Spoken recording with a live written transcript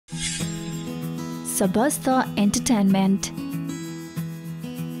Sabasta Entertainment.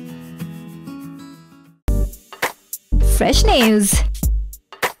 Fresh news.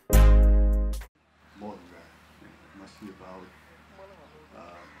 More than that, it must be about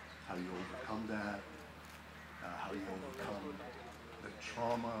how you overcome that, how you overcome the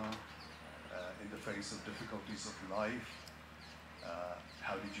trauma in the face of difficulties of life.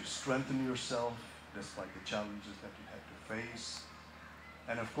 How did you strengthen yourself despite the challenges that you had to face?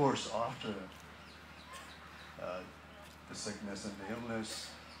 And of course, after the sickness and the illness,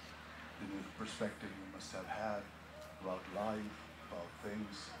 the new perspective you must have had about life, about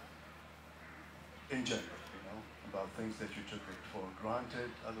things in general, about things that you took it for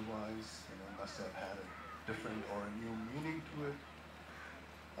granted otherwise, must have had a different or a new meaning to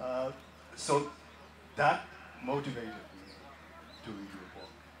it. So that motivated me to read your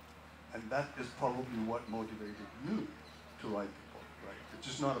book. And that is probably what motivated you to write the book, right? It's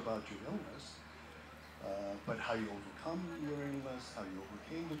just not about your illness, but how you overcome your illness, how you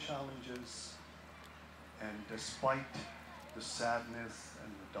overcame the challenges, and despite the sadness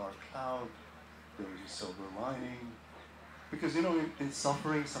and the dark cloud, there was a silver lining. Because, in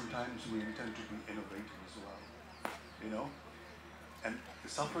suffering, sometimes we intend to be innovative as well, And the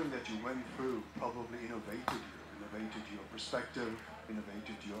suffering that you went through probably innovated your perspective,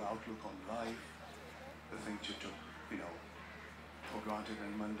 innovated your outlook on life, the things you took, for granted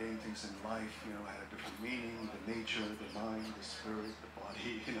and mundane things in life, had a different meaning, the nature, the mind, the spirit, the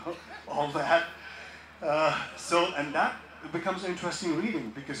body, all that. And that becomes interesting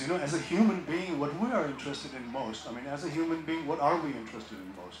reading because, as a human being, what we are interested in most, as a human being, what are we interested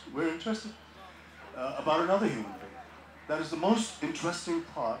in most? We're interested about another human being. That is the most interesting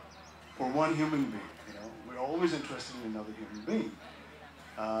part for one human being, We're always interested in another human being.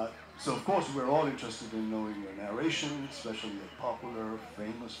 So of course, we're all interested in knowing your narration, especially a popular,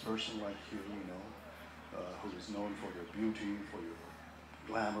 famous person like you, who is known for your beauty, for your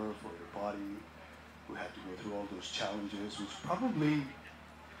glamour, for your body, who had to go through all those challenges, which probably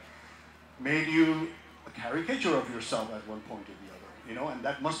made you a caricature of yourself at one point or the other, and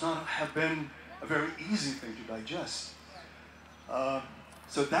that must not have been a very easy thing to digest.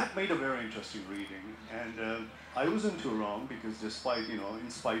 So that made a very interesting reading, and I wasn't too wrong because despite, in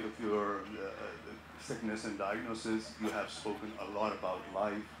spite of your sickness and diagnosis, you have spoken a lot about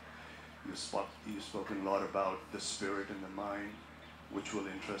life. You've spoken a lot about the spirit and the mind, which will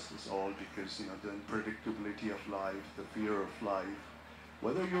interest us all because, the unpredictability of life, the fear of life,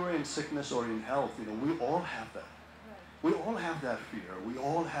 whether you're in sickness or in health, we all have that. We all have that fear. We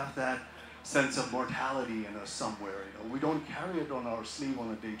all have that sense of mortality in us somewhere. We don't carry it on our sleeve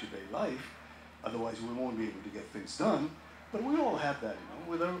on a day-to-day life, otherwise we won't be able to get things done. But we all have that,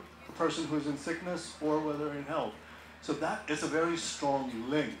 whether a person who's in sickness or whether in health. So that is a very strong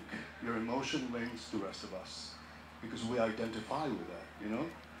link. Your emotion links the rest of us because we identify with that,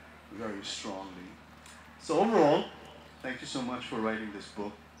 very strongly. So overall, thank you so much for writing this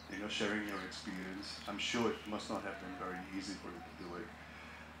book, sharing your experience. I'm sure it must not have been very easy for you to do it.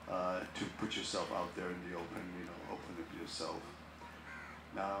 To put yourself out there in the open, open up yourself.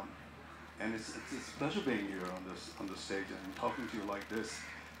 And it's a pleasure being here on the stage and talking to you like this.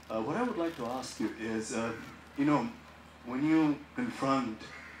 What I would like to ask you is, when you confront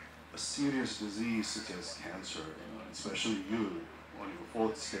a serious disease such as cancer, especially you on your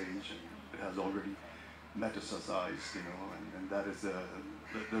fourth stage, and it has already metastasized, and that is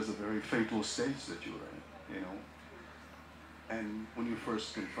there's a very fatal stage that you're in, And when you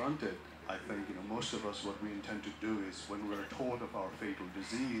first confront it, I think, most of us, what we intend to do is when we're told of our fatal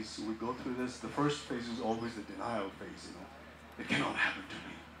disease, we go through this. The first phase is always the denial phase, It cannot happen to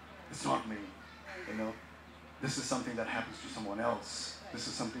me. It's not me, This is something that happens to someone else. This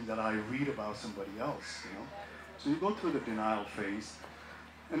is something that I read about somebody else, So you go through the denial phase,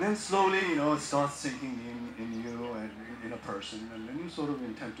 and then slowly, it starts sinking in you and in a person, and then you sort of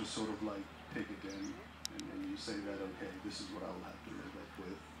intend to sort of like take it in. And then you say that, okay, this is what I will have to live up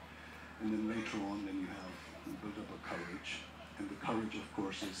with. And then later on, then you build up a courage. And the courage, of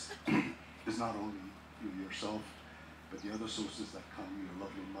course, is not only you yourself, but the other sources that come, your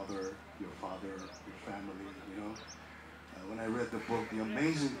lovely mother, your father, your family, When I read the book, the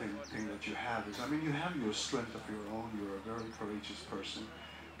amazing thing that you have is, you have your strength of your own, you're a very courageous person,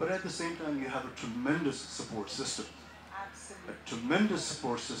 but at the same time, you have a tremendous support system. A tremendous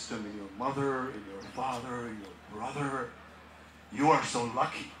support system in your mother, in your father, in your brother. You are so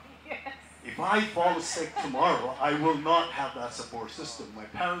lucky. Yes. If I fall sick tomorrow, I will not have that support system. My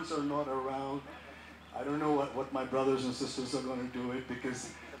parents are not around. I don't know what my brothers and sisters are going to do it because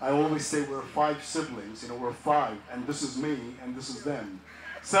I always say we're 5 siblings, we're 5, and this is me, and this is them.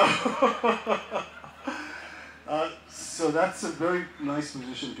 So, so that's a very nice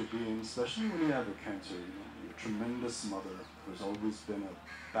position to be in, especially when you have a cancer. You know, you're a tremendous mother who's always been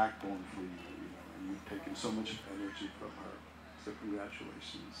a backbone for you. You know, and you've taken so much energy from her. So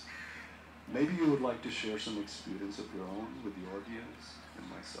congratulations. Maybe you would like to share some experience of your own with the audience and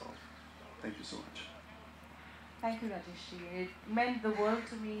myself. Thank you so much. Thank you, Rajesh. It meant the world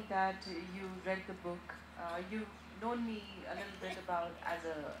to me that you read the book. You've known me a little bit about as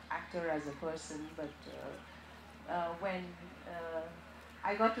an actor, as a person, but when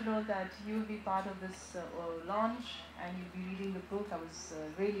I got to know that you'll be part of this launch and you'll be reading the book, I was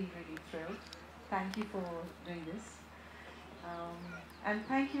really, really thrilled. Thank you for doing this. And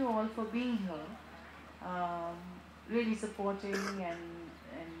thank you all for being here, really supporting and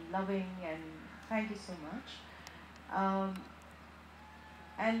loving, and thank you so much.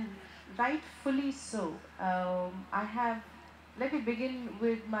 And rightfully so. Let me begin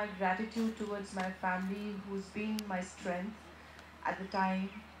with my gratitude towards my family who's been my strength at the time.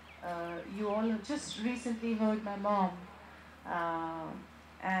 You all just recently heard my mom,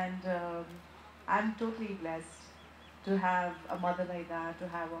 and I'm totally blessed to have a mother like that, to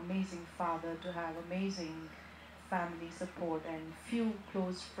have an amazing father, to have amazing family support and few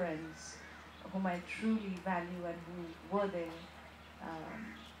close friends whom I truly value and who were there.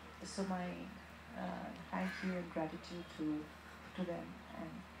 So my thank you and gratitude to them. And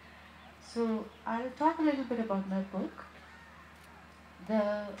so I'll talk a little bit about my book.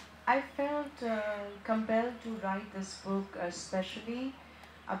 I felt compelled to write this book especially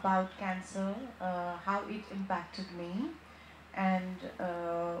about cancer, how it impacted me, and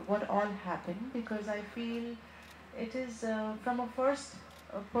what all happened, because I feel it is from a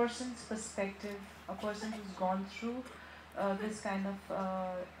person's perspective, a person who's gone through this kind of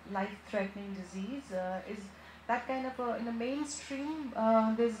life-threatening disease, is that kind of in the mainstream,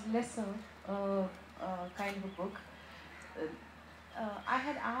 there's lesser kind of a book. I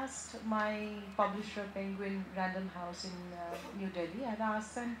had asked my publisher, Penguin Random House in New Delhi, I had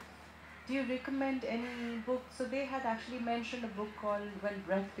asked them, do you recommend any book? So they had actually mentioned a book called When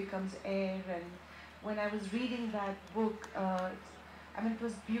Breath Becomes Air, and when I was reading that book, I mean, it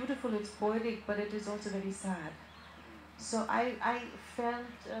was beautiful, it's poetic, but it is also very sad. So I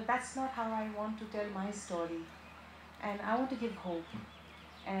felt that's not how I want to tell my story, and I want to give hope.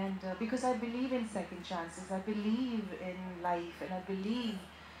 And because I believe in second chances, I believe in life, and I believe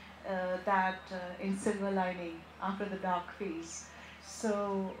that in silver lining after the dark phase.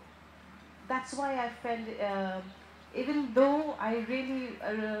 So that's why I felt, even though I really,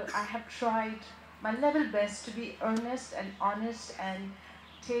 I have tried my level best to be earnest and honest and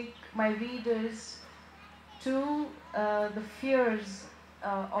take my readers to the fears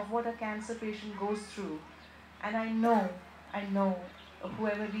of what a cancer patient goes through. And I know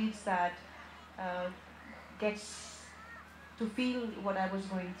whoever reads that gets to feel what I was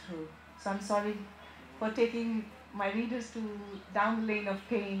going through. So I'm sorry for taking my readers to down the lane of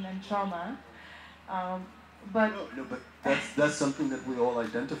pain and trauma. But but that's something that we all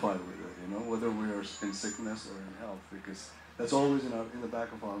identify with, you know, whether we are in sickness or in health, because that's always in the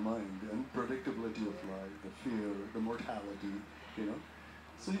back of our mind, the unpredictability of life, the fear, the mortality, you know.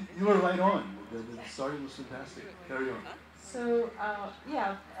 So you were right on. The story was fantastic. Carry on. So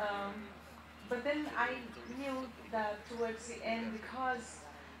but then I knew that towards the end, because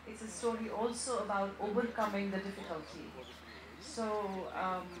it's a story also about overcoming the difficulty. So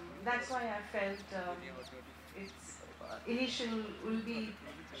that's why I felt its initial will be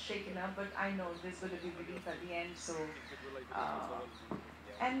shaken up, but I know there's going to be relief at the end. So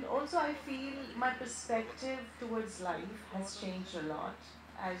and also I feel my perspective towards life has changed a lot,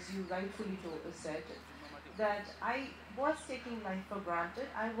 as you rightfully said, that I was taking life for granted.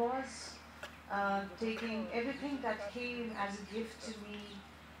 I was taking everything that came as a gift to me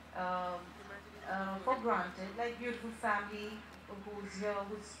for granted, like beautiful family who's here,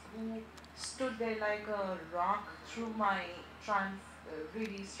 who stood there like a rock through my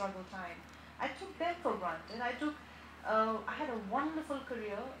really struggle time. I took them for granted. I had a wonderful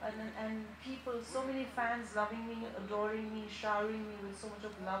career, and people, so many fans loving me, adoring me, showering me with so much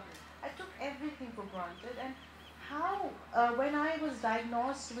of love. I took everything for granted. And how, when I was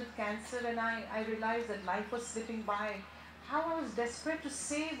diagnosed with cancer and I realized that life was slipping by, how I was desperate to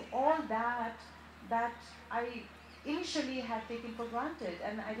save all that I initially had taken for granted,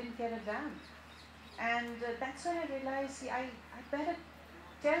 and I didn't care a damn. And that's when I realized, see, I better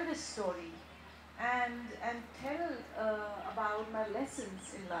tell this story and tell about my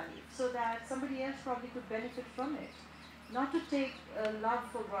lessons in life, so that somebody else probably could benefit from it. Not to take love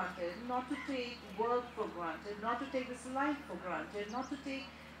for granted, not to take work for granted, not to take this life for granted, not to take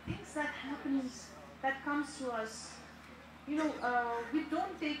things that happens, that comes to us, we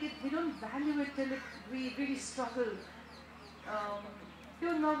don't take it, we don't value it till we really struggle.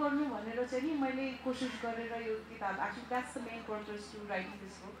 त्यो नगर्नु भनेर चाहिँ नि मैले कोसिस गरेर यो किताब, actually that's the main purpose to writing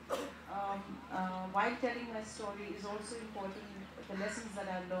this book. While telling my story is also important, the lessons that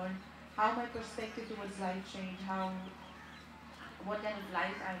I've learned, how my perspective towards life changed, what kind of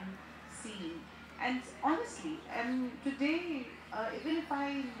life I'm seeing. And honestly, today, even if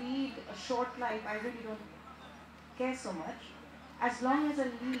I lead a short life, I really don't care so much, as long as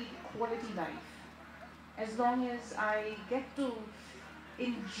I lead quality life, as long as I get to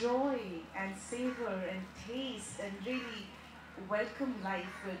enjoy and savor and taste and really welcome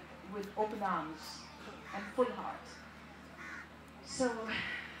life with open arms and full heart. So,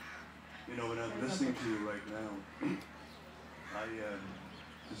 when I'm listening to you right now, I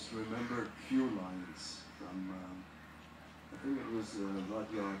just remembered a few lines from, I think it was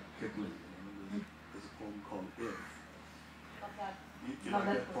Rudyard Kipling. There's a poem called If. You like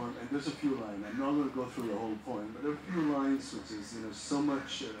that poem? And there's a few lines. I'm not going to go through the whole poem, but there are a few lines which is so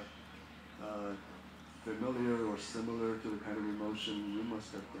much familiar or similar to the kind of emotion you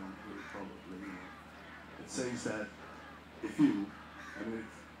must have gone through probably. It says that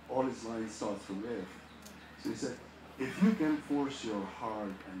all his lines starts from if. So he said, if you can force your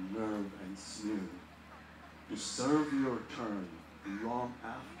heart and nerve and sinew to serve your turn long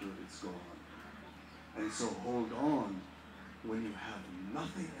after it's gone, and so hold on when you have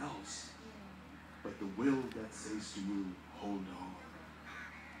nothing else but the will that says to you, hold on.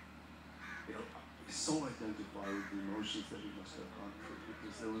 I so identify with the emotions that you must have gone through,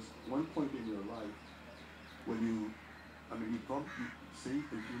 because there was one point in your life when you probably see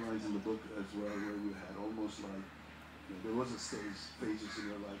a few lines in the book as well, where you had almost like, there was phases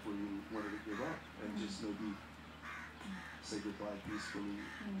in your life where you wanted to give up and just maybe say goodbye peacefully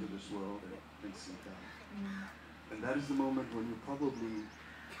to this world and sleep down. And that is the moment when you probably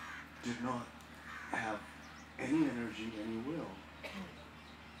did not have any energy, any will.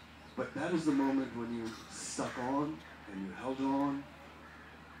 But that is the moment when you stuck on and you held on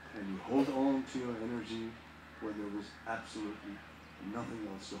and you hold on to your energy when there was absolutely nothing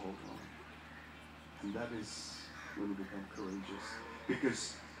else to hold on. And that is when you become courageous.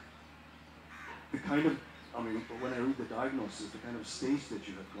 Because the kind of, when I read the diagnosis, the kind of stage that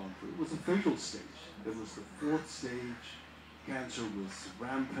you had gone through, it was a fatal stage. It was the 4th stage. Cancer was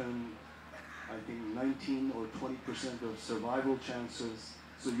rampant. I think 19 or 20% of survival chances.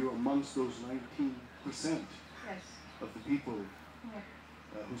 So you're amongst those 19% of the people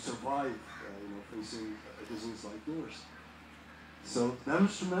who survive, facing a disease like yours. So that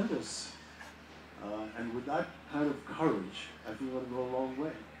was tremendous. And with that kind of courage, I think you're going to go a long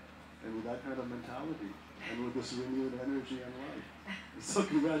way. And with that kind of mentality, and with this renewed energy and life. So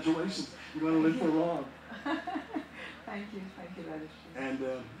congratulations, you're going to live for long. Thank you, Rajesh. And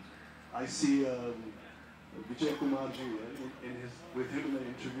I see Vijay Kumarji, with him in the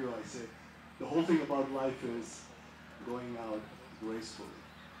interview, I say, the whole thing about life is going out gracefully.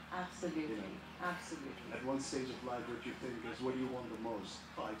 Absolutely, absolutely. At one stage of life, what you think is, what do you want the most?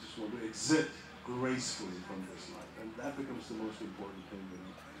 I just want to exit gracefully from this life. And that becomes the most important thing,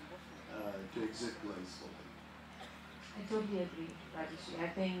 to exit gracefully. I totally agree, Rajesh. I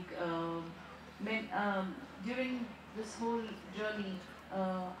think during this whole journey,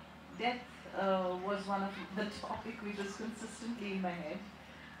 death was one of the topic which was consistently in my head.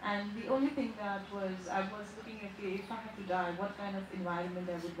 And the only thing that I was looking at, if I had to die, what kind of environment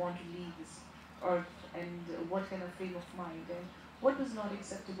I would want to leave this earth, and what kind of frame of mind. And what was not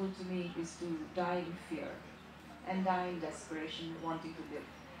acceptable to me is to die in fear and die in desperation, wanting to live.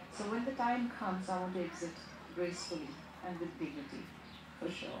 So when the time comes, I want to exit gracefully and with dignity, for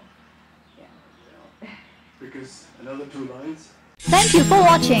sure. Yeah. Because another 2 lines. Thank you for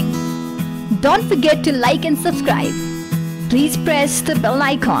watching. Don't forget to like and subscribe. Please press the bell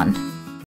icon.